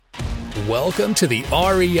Welcome to the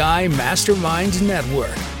REI Masterminds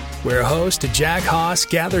Network, where host Jack Haas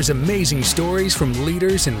gathers amazing stories from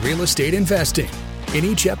leaders in real estate investing. In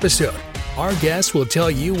each episode, our guests will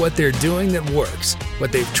tell you what they're doing that works,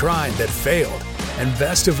 what they've tried that failed, and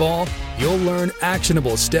best of all, you'll learn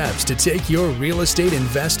actionable steps to take your real estate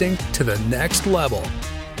investing to the next level.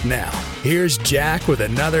 Now, here's Jack with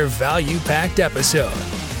another value-packed episode.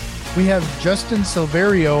 We have Justin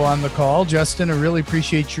Silverio on the call. Justin, I really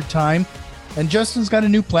appreciate your time. And Justin's got a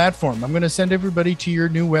new platform. I'm going to send everybody to your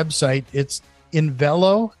new website. It's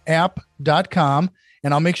inveloapp.com,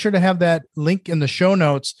 and I'll make sure to have that link in the show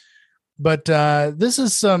notes. But this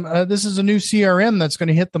is a new CRM that's going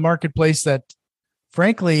to hit the marketplace that,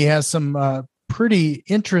 frankly, has some pretty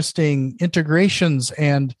interesting integrations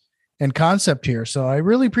and concept here. So I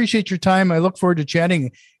really appreciate your time. I look forward to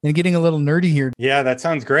chatting and getting a little nerdy here. Yeah, that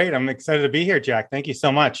sounds great. I'm excited to be here, Jack. Thank you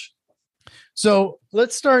so much. So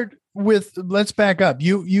let's back up.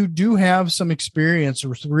 You do have some experience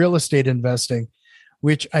with real estate investing,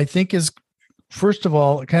 which I think is, first of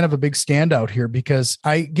all, kind of a big standout here, because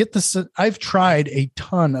I get this. I've tried a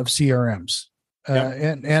ton of CRMs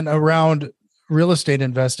and around real estate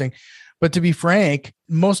investing. But to be frank,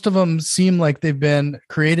 most of them seem like they've been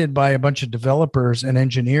created by a bunch of developers and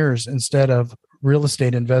engineers instead of real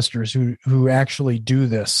estate investors who actually do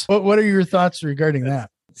this. What are your thoughts regarding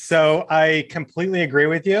that? So I completely agree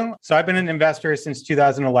with you. So I've been an investor since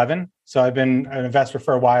 2011. So I've been an investor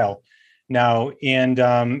for a while now. And,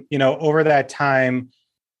 over that time,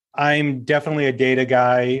 I'm definitely a data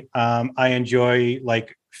guy. I enjoy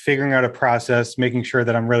figuring out a process, making sure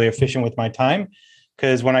that I'm really efficient with my time.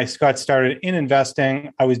 Because when I got started in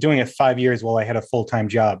investing, I was doing it 5 years while I had a full-time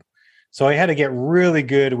job. So I had to get really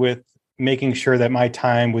good with making sure that my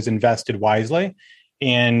time was invested wisely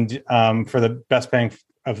and for the best bang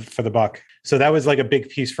for the buck. So that was a big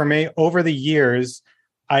piece for me. Over the years,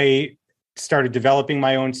 I started developing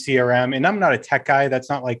my own CRM, and I'm not a tech guy. That's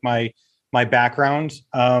not my background.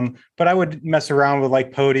 But I would mess around with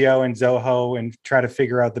Podio and Zoho and try to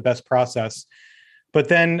figure out the best process. But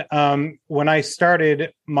then when I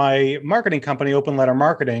started my marketing company, Open Letter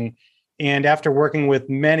Marketing, and after working with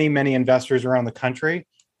many, many investors around the country,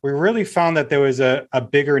 we really found that there was a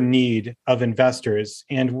bigger need of investors.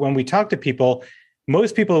 And when we talk to people,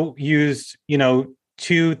 most people use,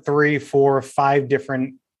 2, 3, 4, 5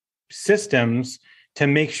 different systems to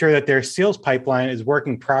make sure that their sales pipeline is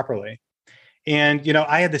working properly. And,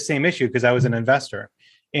 I had the same issue because I was an investor.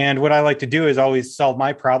 And what I like to do is always solve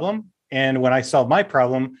my problem. And when I solve my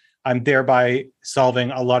problem, I'm thereby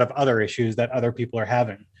solving a lot of other issues that other people are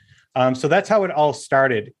having. So that's how it all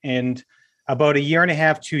started. And about 1.5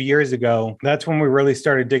 years, 2 years ago, that's when we really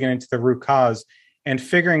started digging into the root cause and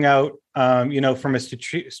figuring out, from a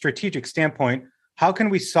strategic standpoint, how can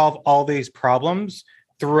we solve all these problems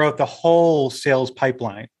throughout the whole sales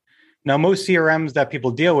pipeline? Now, most CRMs that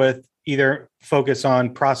people deal with either focus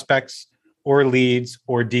on prospects or leads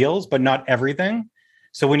or deals, but not everything.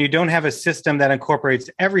 So when you don't have a system that incorporates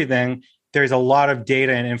everything, there's a lot of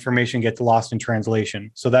data and information gets lost in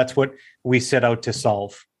translation. So that's what we set out to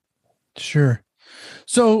solve. Sure.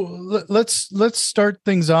 So let's start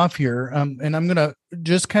things off here. And I'm going to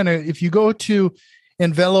just if you go to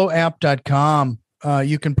inveloapp.com,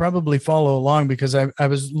 you can probably follow along, because I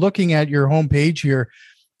was looking at your homepage here,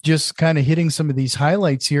 just kind of hitting some of these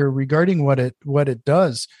highlights here regarding what it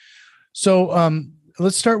does. So,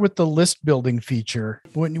 let's start with the list building feature.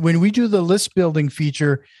 When we do the list building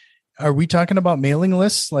feature, are we talking about mailing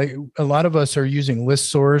lists? Like a lot of us are using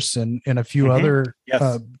ListSource and a few other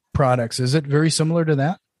products. Is it very similar to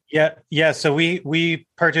that? Yeah. So we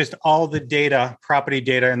purchased all the data, property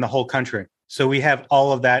data in the whole country. So we have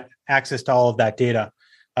all of that, access to all of that data.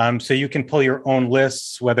 So you can pull your own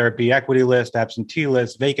lists, whether it be equity list, absentee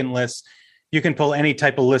list, vacant lists. You can pull any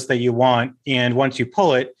type of list that you want. And once you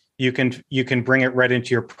pull it, you can bring it right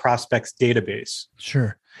into your prospects database.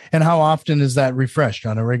 Sure. And how often is that refreshed?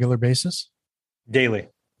 On a regular basis? Daily.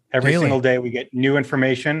 Every single day we get new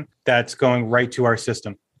information that's going right to our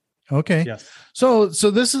system. Okay. Yes. So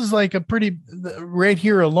this is right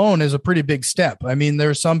here alone is a pretty big step. I mean,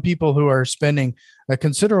 there are some people who are spending a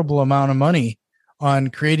considerable amount of money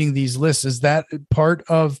on creating these lists. Is that part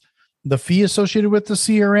of the fee associated with the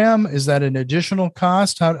CRM? Is that an additional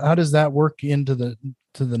cost? How does that work into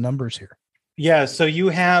the numbers here? Yeah. So you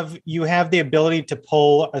have the ability to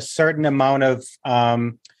pull a certain amount of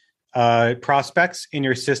prospects in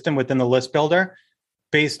your system within the list builder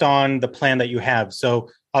based on the plan that you have. So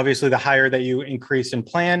obviously the higher that you increase in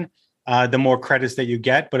plan, the more credits that you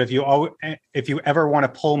get. But if you ever want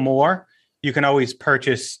to pull more, you can always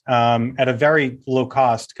purchase at a very low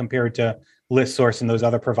cost compared to ListSource and those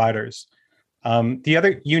other providers. The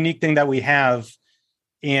other unique thing that we have,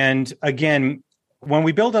 and again, when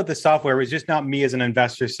we build out the software, it was just not me as an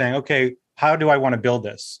investor saying, okay, how do I want to build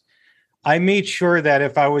this? I made sure that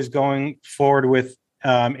if I was going forward with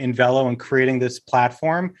Envelo and creating this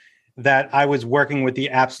platform, that I was working with the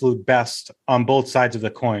absolute best on both sides of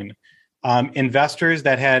the coin. Investors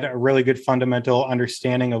that had a really good fundamental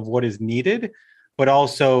understanding of what is needed, but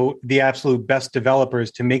also the absolute best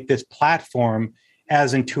developers to make this platform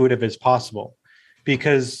as intuitive as possible.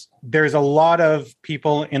 Because there's a lot of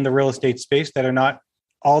people in the real estate space that are not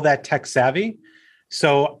all that tech savvy.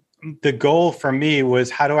 So the goal for me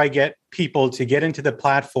was, how do I get people to get into the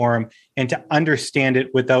platform and to understand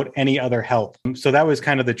it without any other help? So that was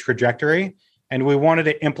kind of the trajectory. And we wanted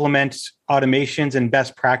to implement automations and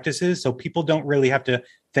best practices so people don't really have to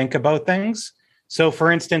think about things. So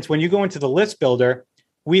for instance, when you go into the list builder,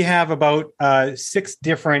 we have about 6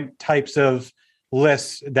 different types of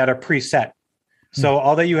lists that are preset. So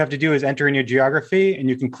all that you have to do is enter in your geography, and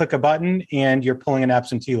you can click a button and you're pulling an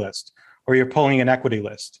absentee list or you're pulling an equity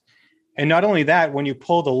list. And not only that, when you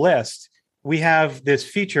pull the list, we have this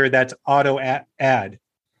feature that's auto add.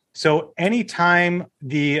 So anytime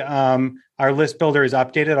our list builder is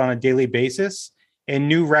updated on a daily basis and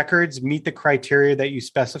new records meet the criteria that you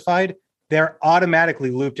specified, they're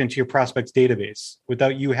automatically looped into your prospects database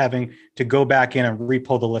without you having to go back in and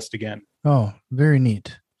re-pull the list again. Oh, very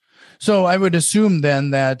neat. So I would assume then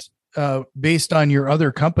that based on your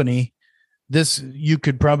other company, you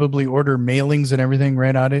could probably order mailings and everything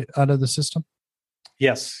right out of the system?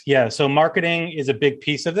 Yes. Yeah. So marketing is a big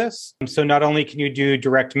piece of this. So not only can you do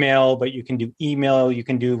direct mail, but you can do email, you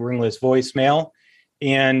can do ringless voicemail.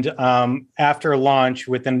 And after launch,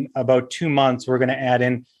 within about 2 months, we're going to add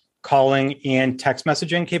in calling and text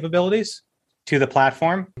messaging capabilities to the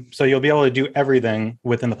platform. So you'll be able to do everything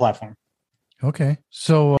within the platform. Okay.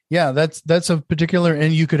 So yeah, that's a particular,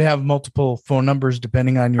 and you could have multiple phone numbers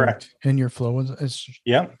depending on your flow. It's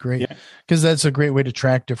great. Because that's a great way to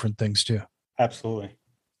track different things too. Absolutely.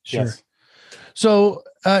 Sure. Yes. So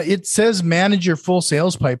it says manage your full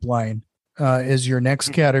sales pipeline is your next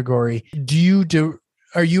category.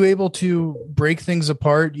 Are you able to break things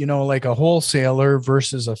apart, like a wholesaler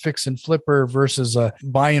versus a fix and flipper versus a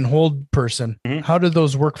buy and hold person? Mm-hmm. How do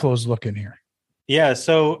those workflows look in here? Yeah.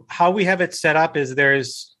 So how we have it set up is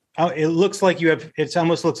it almost looks like you have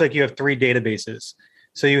 3 databases.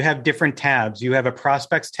 So you have different tabs. You have a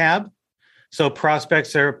prospects tab. So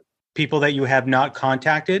prospects are people that you have not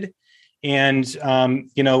contacted. And,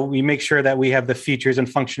 we make sure that we have the features and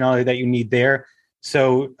functionality that you need there.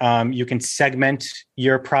 So you can segment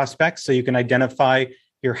your prospects so you can identify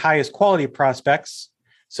your highest quality prospects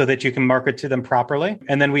so that you can market to them properly.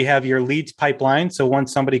 And then we have your leads pipeline. So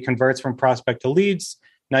once somebody converts from prospect to leads,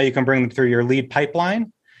 now you can bring them through your lead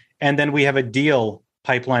pipeline. And then we have a deal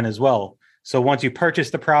pipeline as well. So once you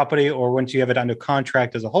purchase the property or once you have it under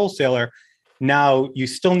contract as a wholesaler, now you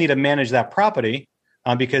still need to manage that property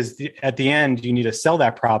because at the end, you need to sell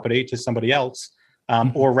that property to somebody else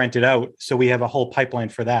or rent it out. So we have a whole pipeline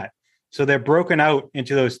for that. So they're broken out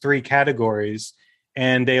into those 3 categories,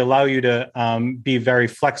 and they allow you to be very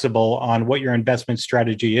flexible on what your investment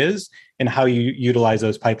strategy is and how you utilize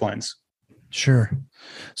those pipelines. Sure.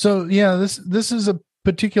 So yeah, this is a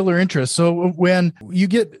particular interest. So when you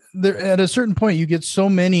get there at a certain point, you get so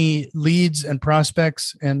many leads and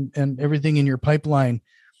prospects and everything in your pipeline.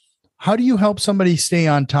 How do you help somebody stay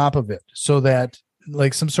on top of it so that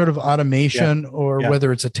like some sort of automation or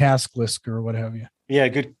whether it's a task list or what have you? Yeah,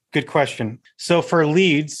 good question. So for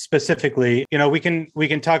leads specifically, we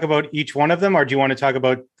can talk about each one of them, or do you want to talk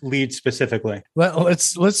about leads specifically? Well,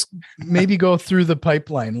 let's maybe go through the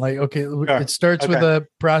pipeline. Like, okay, sure. It starts with a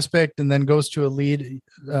prospect and then goes to a lead.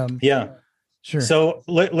 Sure. So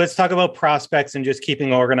let's talk about prospects and just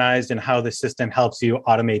keeping organized and how the system helps you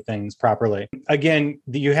automate things properly. Again,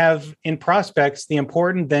 you have in prospects, the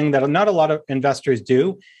important thing that not a lot of investors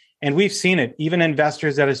do, and we've seen it, even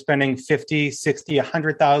investors that are spending 50, 60,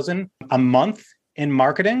 100,000 a month in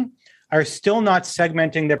marketing are still not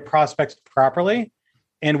segmenting their prospects properly.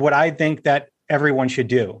 And what I think that everyone should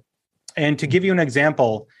do. And to give you an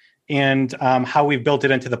example and how we've built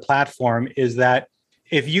it into the platform is that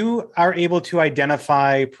if you are able to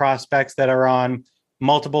identify prospects that are on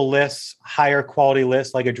multiple lists, higher quality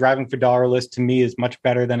lists, like a driving for dollar list to me is much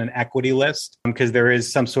better than an equity list because there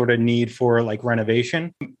is some sort of need for like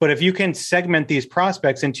renovation. But if you can segment these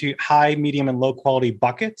prospects into high, medium, and low quality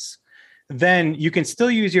buckets, then you can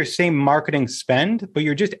still use your same marketing spend, but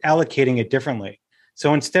you're just allocating it differently.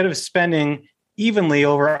 So instead of spending evenly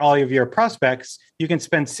over all of your prospects, you can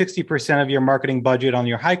spend 60% of your marketing budget on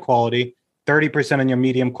your high quality, 30% on your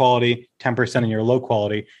medium quality, 10% on your low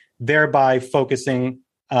quality, thereby focusing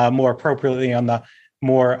more appropriately on the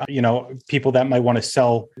more, people that might want to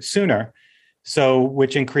sell sooner. So,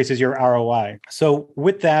 which increases your ROI. So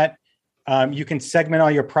with that, you can segment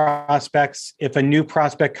all your prospects. If a new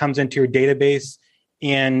prospect comes into your database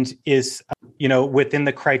and is, within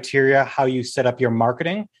the criteria, how you set up your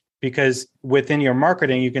marketing, because within your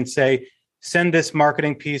marketing, you can say, send this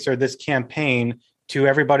marketing piece or this campaign to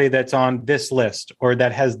everybody that's on this list or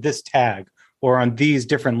that has this tag or on these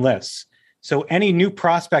different lists. So any new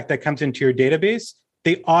prospect that comes into your database,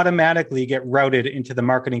 they automatically get routed into the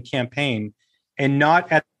marketing campaign and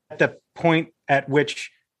not at the point at which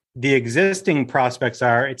the existing prospects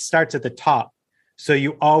are. It starts at the top. So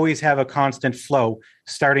you always have a constant flow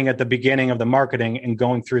starting at the beginning of the marketing and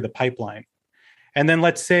going through the pipeline. And then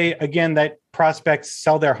let's say, again, that prospects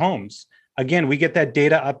sell their homes. Again, we get that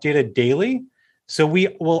data updated daily. So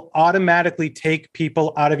we will automatically take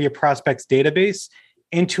people out of your prospects database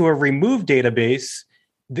into a remove database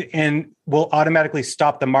and will automatically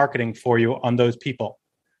stop the marketing for you on those people.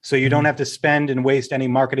 So you don't have to spend and waste any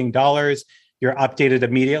marketing dollars. You're updated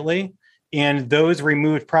immediately. And those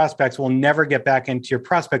removed prospects will never get back into your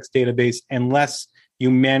prospects database unless you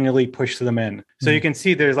manually push them in. So you can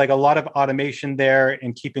see there's like a lot of automation there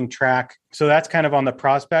and keeping track. So that's kind of on the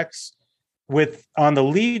prospects. On the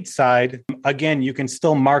lead side, again, you can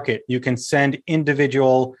still market. You can send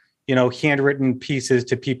individual, handwritten pieces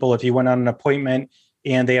to people. If you went on an appointment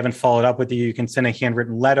and they haven't followed up with you, you can send a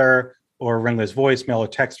handwritten letter or ringless voicemail or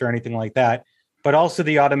text or anything like that. But also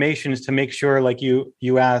the automation is to make sure, like you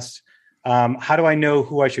asked, how do I know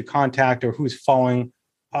who I should contact or who's falling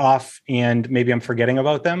off and maybe I'm forgetting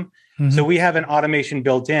about them? Mm-hmm. So we have an automation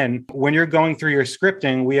built in. When you're going through your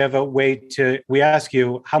scripting, we have a way we ask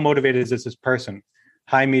you, how motivated is this person?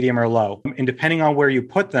 High, medium, or low? And depending on where you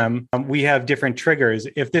put them, we have different triggers.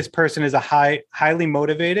 If this person is highly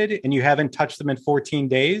motivated and you haven't touched them in 14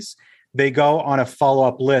 days, they go on a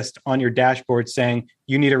follow-up list on your dashboard saying,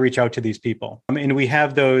 you need to reach out to these people. And we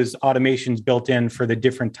have those automations built in for the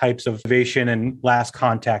different types of motivation and last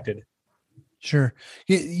contacted. Sure.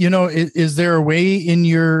 Is there a way in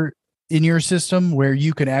your system where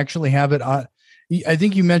you can actually have it on? I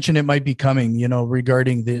think you mentioned it might be coming,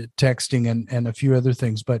 regarding the texting and a few other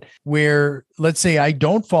things, but where, let's say I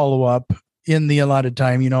don't follow up in the allotted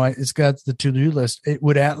time, it's got the to-do list. It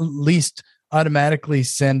would at least automatically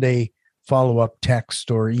send a follow-up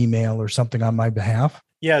text or email or something on my behalf.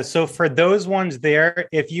 Yeah. So for those ones there,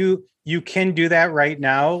 if you can do that right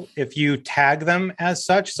now, if you tag them as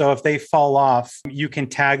such. So if they fall off, you can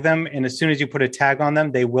tag them. And as soon as you put a tag on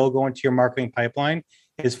them, they will go into your marketing pipeline.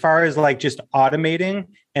 As far as like just automating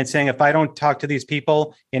and saying, if I don't talk to these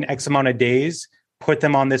people in X amount of days, put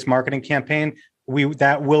them on this marketing campaign,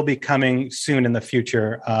 that will be coming soon in the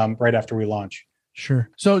future, right after we launch. Sure.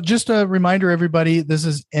 So just a reminder, everybody, this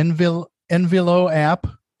is Envelo app.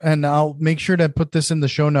 And I'll make sure to put this in the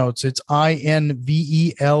show notes. It's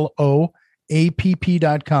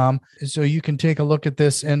INVELOAPP.com. So you can take a look at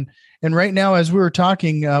this. And right now, as we were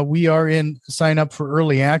talking, we are in sign up for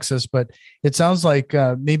early access, but it sounds like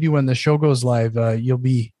maybe when the show goes live, you'll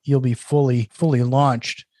be fully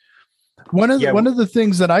launched. One of the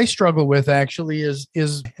things that I struggle with actually is,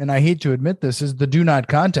 and I hate to admit this, is the do not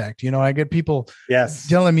contact. I get people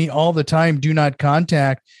telling me all the time, do not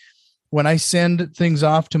contact. When I send things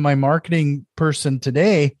off to my marketing person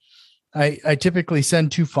today, I typically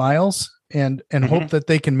send 2 files and hope that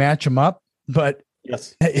they can match them up. But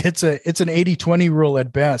yes, it's an 80-20 rule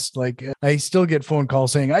at best. Like I still get phone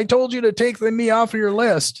calls saying, I told you to take me off of your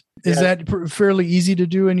list. Is that fairly easy to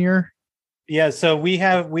do in your? Yeah. So we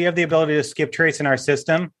have the ability to skip trace in our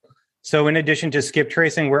system. So in addition to skip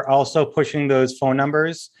tracing, we're also pushing those phone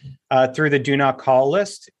numbers through the do not call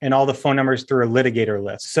list and all the phone numbers through a litigator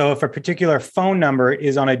list. So if a particular phone number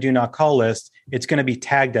is on a do not call list, it's going to be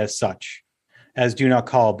tagged as such, as do not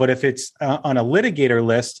call. But if it's on a litigator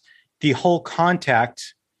list, the whole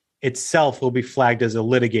contact itself will be flagged as a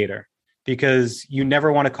litigator, because you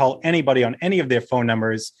never want to call anybody on any of their phone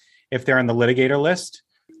numbers if they're on the litigator list.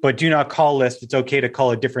 But do not call list, it's okay to call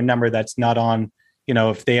a different number that's not on,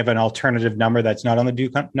 if they have an alternative number that's not on the do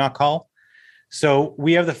not call. So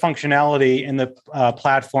we have the functionality in the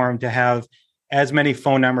platform to have as many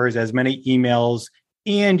phone numbers, as many emails,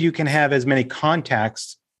 and you can have as many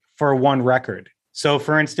contacts for one record. So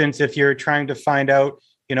for instance, if you're trying to find out,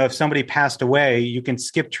 if somebody passed away, you can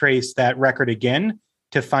skip trace that record again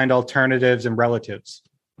to find alternatives and relatives.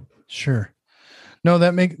 Sure. No,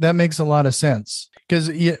 that makes a lot of sense.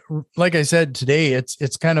 because like I said today,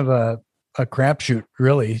 it's kind of a crapshoot,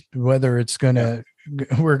 really, whether it's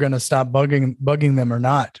we're gonna stop bugging them or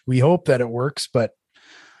not. We hope that it works, but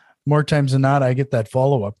more times than not, I get that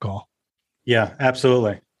follow-up call. Yeah,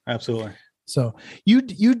 absolutely. So you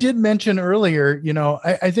did mention earlier,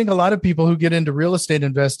 I think a lot of people who get into real estate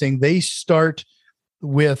investing, they start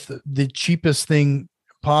with the cheapest thing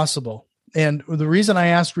possible. And the reason I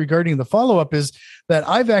asked regarding the follow-up is that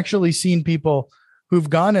I've actually seen people who've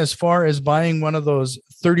gone as far as buying one of those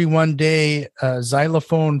 31-day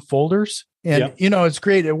xylophone folders. And, it's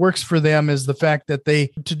great. It works for them is the fact that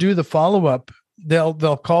to do the follow-up,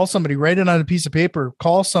 they'll call somebody, write it on a piece of paper,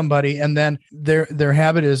 call somebody. And then their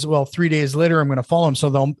habit is, 3 days later, I'm going to follow them. So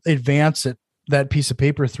they'll advance that piece of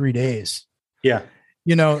paper 3 days. Yeah.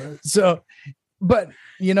 But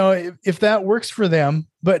if that works for them,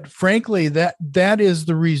 but frankly, that is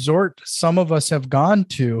the resort some of us have gone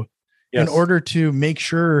to in order to make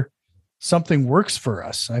sure something works for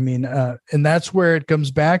us. I mean, and that's where it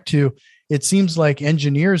comes back to, it seems like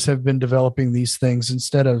engineers have been developing these things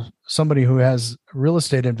instead of somebody who has a real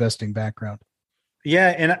estate investing background.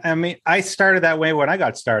 Yeah. And I mean, I started that way when I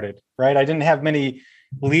got started, right? I didn't have many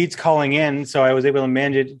leads calling in, so I was able to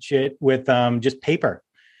manage it with just paper.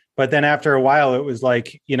 But then after a while, it was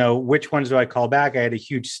like, which ones do I call back? I had a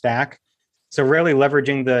huge stack. So really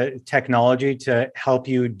leveraging the technology to help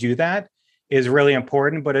you do that is really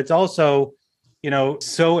important. But it's also,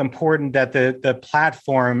 so important that the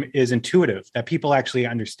platform is intuitive, that people actually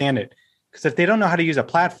understand it. Because if they don't know how to use a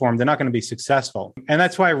platform, they're not going to be successful. And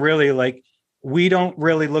that's why really, we don't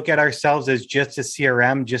really look at ourselves as just a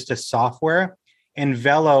CRM, just a software. In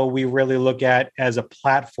Velo, we really look at as a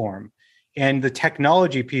platform. And the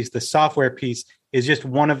technology piece, the software piece, is just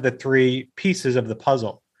one of the three pieces of the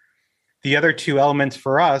puzzle. The other two elements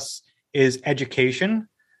for us is education.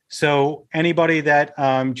 So anybody that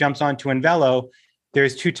jumps onto Envelo,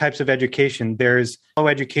 there's two types of education. There's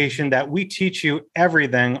education that we teach you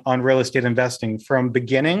everything on real estate investing, from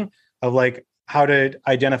beginning of how to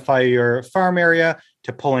identify your farm area,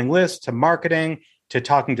 to pulling lists, to marketing, to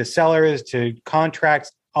talking to sellers, to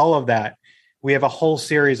contracts, all of that. We have a whole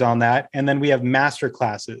series on that. And then we have master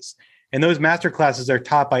classes. And those master classes are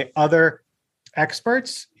taught by other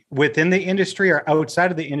experts within the industry or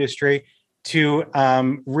outside of the industry to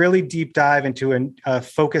really deep dive into a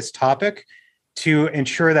focused topic to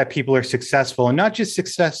ensure that people are successful, and not just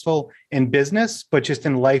successful in business, but just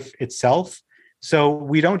in life itself. So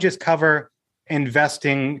we don't just cover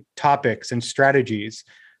investing topics and strategies,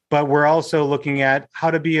 but we're also looking at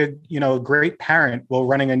how to be a great parent while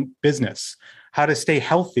running a business, how to stay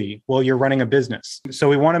healthy while you're running a business. So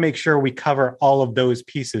we want to make sure we cover all of those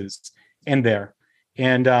pieces in there.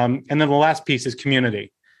 And then the last piece is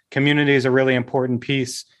community. Community is a really important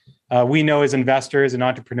piece. We know as investors and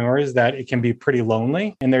entrepreneurs that it can be pretty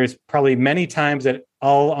lonely. And there's probably many times that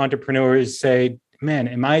all entrepreneurs say, man,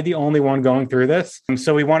 am I the only one going through this? And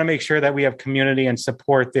so we want to make sure that we have community and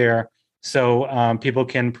support there, so people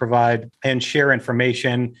can provide and share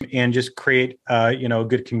information and just create a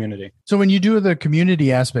good community. So when you do the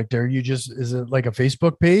community aspect there, is it like a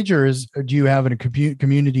Facebook page, or do you have a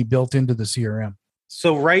community built into the CRM?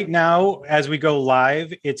 So right now, as we go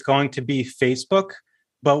live, it's going to be Facebook,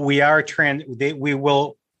 but we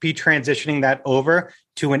will be transitioning that over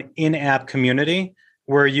to an in-app community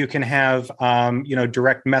where you can have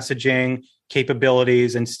direct messaging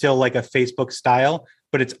capabilities and still like a Facebook style,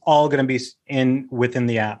 but it's all going to be within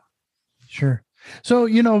the app. Sure. So,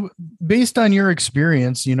 based on your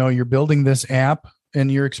experience, you're building this app and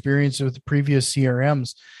your experience with previous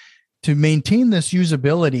CRMs, to maintain this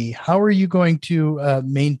usability, how are you going to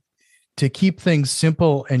to keep things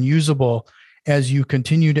simple and usable as you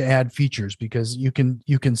continue to add features? Because you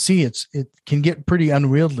can see it can get pretty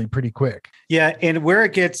unwieldy pretty quick. Yeah, and where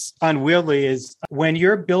it gets unwieldy is when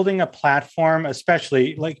you're building a platform,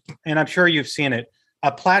 especially and I'm sure you've seen it,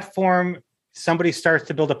 a platform, somebody starts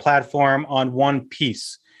to build a platform on one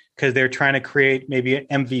piece because they're trying to create maybe an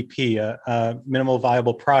MVP, a minimal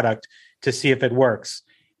viable product, to see if it works.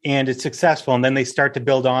 And it's successful. And then they start to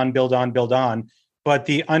build on. But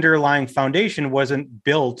the underlying foundation wasn't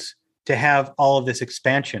built to have all of this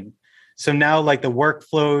expansion. So now the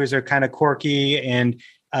workflows are kind of quirky and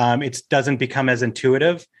it doesn't become as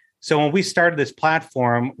intuitive. So when we started this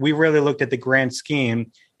platform, we really looked at the grand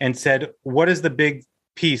scheme and said, what is the big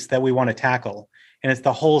piece that we want to tackle? And it's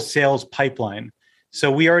the whole sales pipeline. So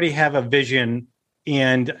we already have a vision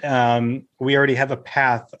and we already have a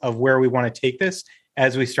path of where we want to take this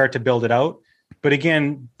as we start to build it out. But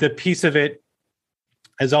again, the piece of it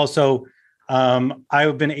is also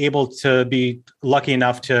I've been able to be lucky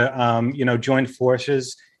enough to, join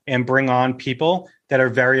forces and bring on people that are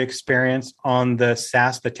very experienced on the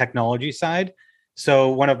SaaS, the technology side. So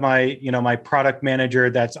one of my, my product manager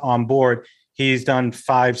that's on board, he's done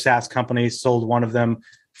 5 SaaS companies, sold one of them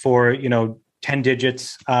for, 10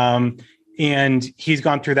 digits. And he's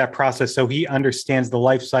gone through that process. So he understands the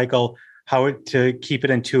life cycle, to keep it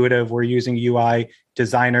intuitive. We're using UI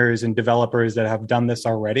designers and developers that have done this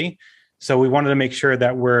already. So we wanted to make sure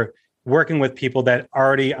that we're working with people that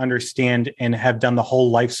already understand and have done the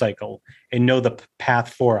whole life cycle and know the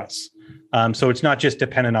path for us. So it's not just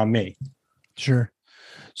dependent on me. Sure.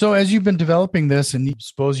 So as you've been developing this, and you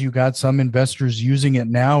suppose you got some investors using it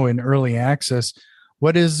now in early access,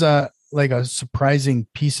 what is like a surprising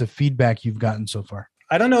piece of feedback you've gotten so far?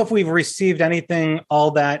 I don't know if we've received anything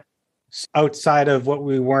all that outside of what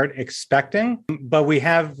we weren't expecting, but we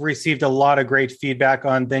have received a lot of great feedback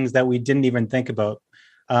on things that we didn't even think about.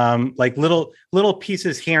 Like little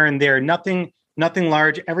pieces here and there, nothing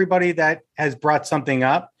large. Everybody that has brought something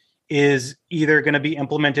up is either going to be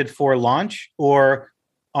implemented for launch or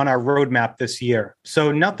on our roadmap this year.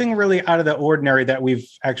 So nothing really out of the ordinary that we've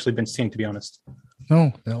actually been seeing, to be honest.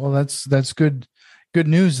 Oh, well, that's good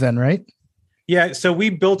news then, right? Yeah. So we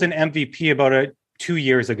built an MVP about 2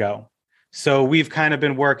 years ago. So we've kind of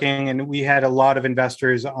been working, and we had a good amount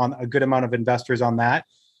of investors on that.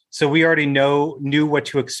 So we already knew what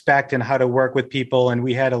to expect and how to work with people. And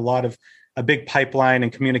we had a big pipeline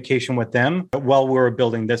and communication with them while we were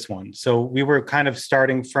building this one. So we were kind of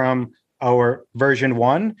starting from our version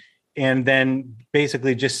 1 and then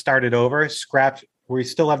basically just started over, scrapped. We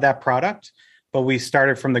still have that product, but we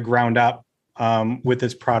started from the ground up with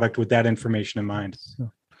this product with that information in mind.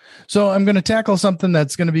 So I'm going to tackle something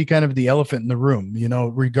that's going to be kind of the elephant in the room,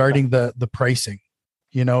 regarding the pricing.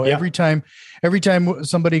 Every time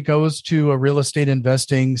somebody goes to a real estate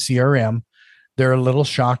investing CRM, they're a little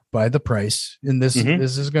shocked by the price. And this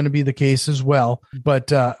is going to be the case as well.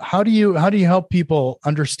 But how do you help people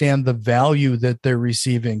understand the value that they're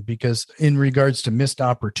receiving? Because in regards to missed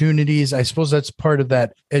opportunities, I suppose that's part of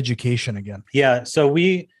that education again. Yeah. So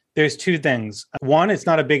there's 2 things. One, it's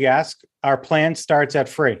not a big ask. Our plan starts at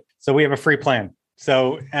free. So we have a free plan.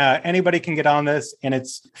 So anybody can get on this, and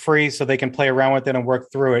it's free, so they can play around with it and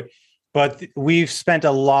work through it. But we've spent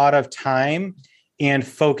a lot of time and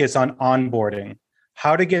focus on onboarding,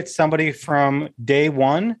 how to get somebody from day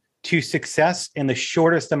 1 to success in the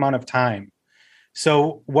shortest amount of time.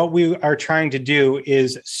 So what we are trying to do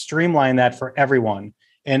is streamline that for everyone.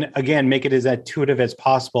 And again, make it as intuitive as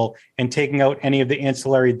possible, and taking out any of the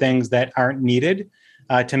ancillary things that aren't needed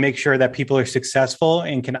to make sure that people are successful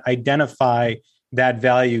and can identify that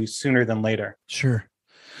value sooner than later. Sure.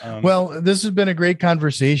 Well, this has been a great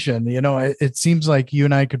conversation. It seems like you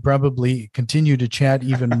and I could probably continue to chat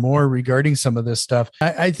even more regarding some of this stuff.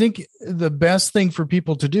 I think the best thing for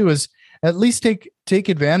people to do is at least take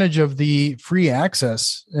advantage of the free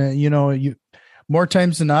access. More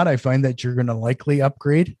times than not, I find that you're going to likely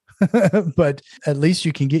upgrade, but at least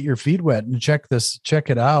you can get your feet wet and check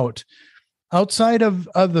it out. Outside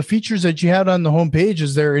of the features that you had on the homepage,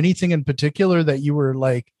 is there anything in particular that you were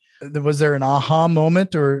like, was there an aha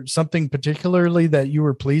moment or something particularly that you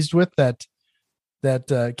were pleased with that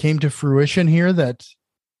came to fruition here that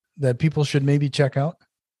people should maybe check out?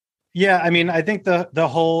 Yeah. I mean, I think the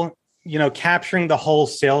whole, capturing the whole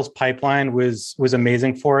sales pipeline was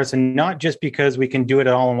amazing for us. And not just because we can do it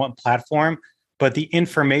all on one platform, but the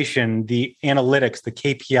information, the analytics, the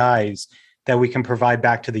KPIs that we can provide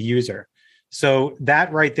back to the user. So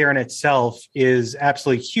that right there in itself is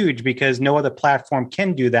absolutely huge, because no other platform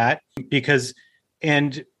can do that. In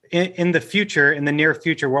the near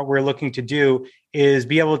future, what we're looking to do is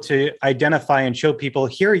be able to identify and show people,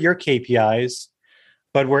 here are your KPIs,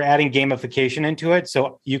 but we're adding gamification into it.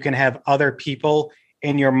 So you can have other people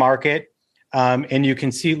in your market and you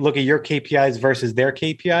can look at your KPIs versus their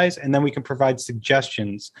KPIs, and then we can provide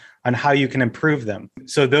suggestions on how you can improve them.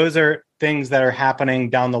 So those are things that are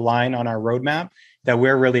happening down the line on our roadmap that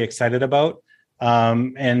we're really excited about.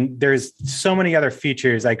 And there's so many other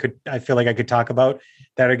features I feel like I could talk about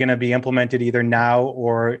that are going to be implemented either now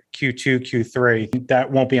or Q2, Q3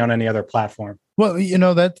 that won't be on any other platform. Well,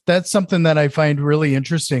 that's something that I find really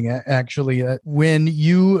interesting, actually. When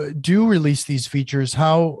you do release these features,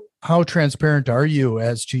 how transparent are you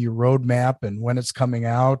as to your roadmap and when it's coming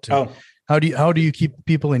out? How do you keep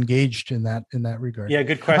people engaged in that regard? Yeah,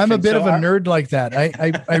 good question. I'm a bit of a nerd like that.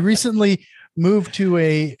 I recently moved to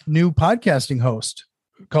a new podcasting host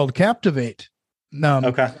called Captivate.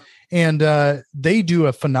 Okay. And they do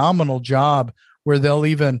a phenomenal job where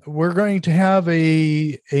we're going to have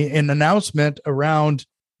an announcement around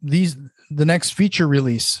the next feature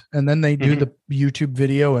release. And then they do the YouTube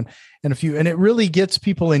video and a few, and it really gets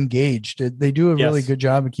people engaged. They do a really good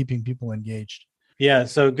job of keeping people engaged. Yeah.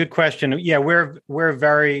 So good question. Yeah. We're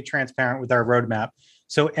very transparent with our roadmap.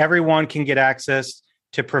 So everyone can get access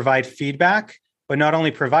to provide feedback, but not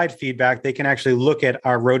only provide feedback, they can actually look at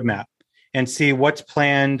our roadmap and see what's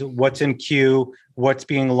planned, what's in queue, what's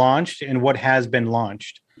being launched, and what has been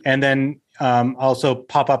launched. And then also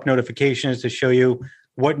pop-up notifications to show you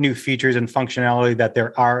what new features and functionality that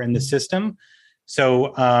there are in the system.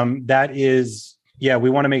 So that is, we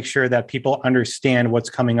want to make sure that people understand what's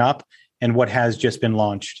coming up and what has just been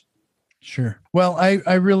launched. Sure. Well,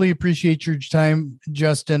 I really appreciate your time,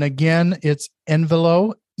 Justin. Again, it's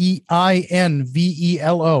Envelo, Invelo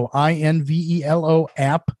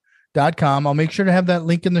app.com. I'll make sure to have that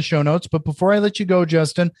link in the show notes. But before I let you go,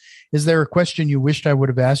 Justin, is there a question you wished I would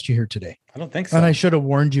have asked you here today? I don't think so. And I should have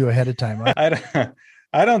warned you ahead of time.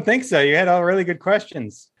 I don't think so. You had all really good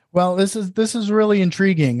questions. Well, this is really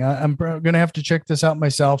intriguing. I'm going to have to check this out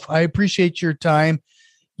myself. I appreciate your time.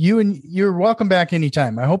 You're welcome back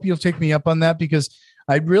anytime. I hope you'll take me up on that, because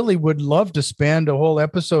I really would love to spend a whole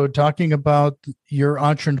episode talking about your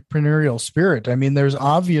entrepreneurial spirit. I mean, there's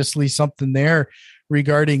obviously something there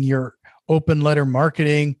regarding your open letter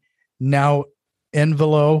marketing, now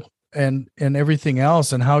Envelo and everything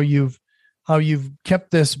else, and how you've kept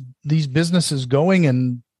these businesses going.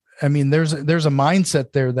 And I mean, there's a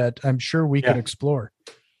mindset there that I'm sure we could explore.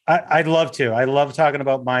 I'd love to. I love talking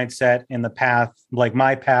about mindset and the path, like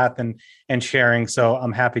my path and sharing. So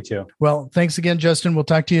I'm happy to. Well, thanks again, Justin. We'll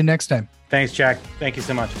talk to you next time. Thanks, Jack. Thank you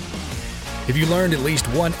so much. Have you learned at least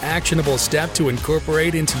one actionable step to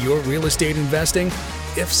incorporate into your real estate investing?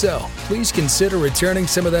 If so, please consider returning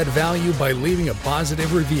some of that value by leaving a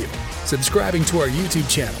positive review, subscribing to our YouTube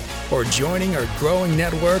channel, or joining our growing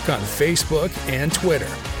network on Facebook and Twitter.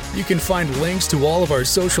 You can find links to all of our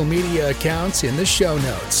social media accounts in the show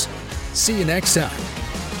notes. See you next time.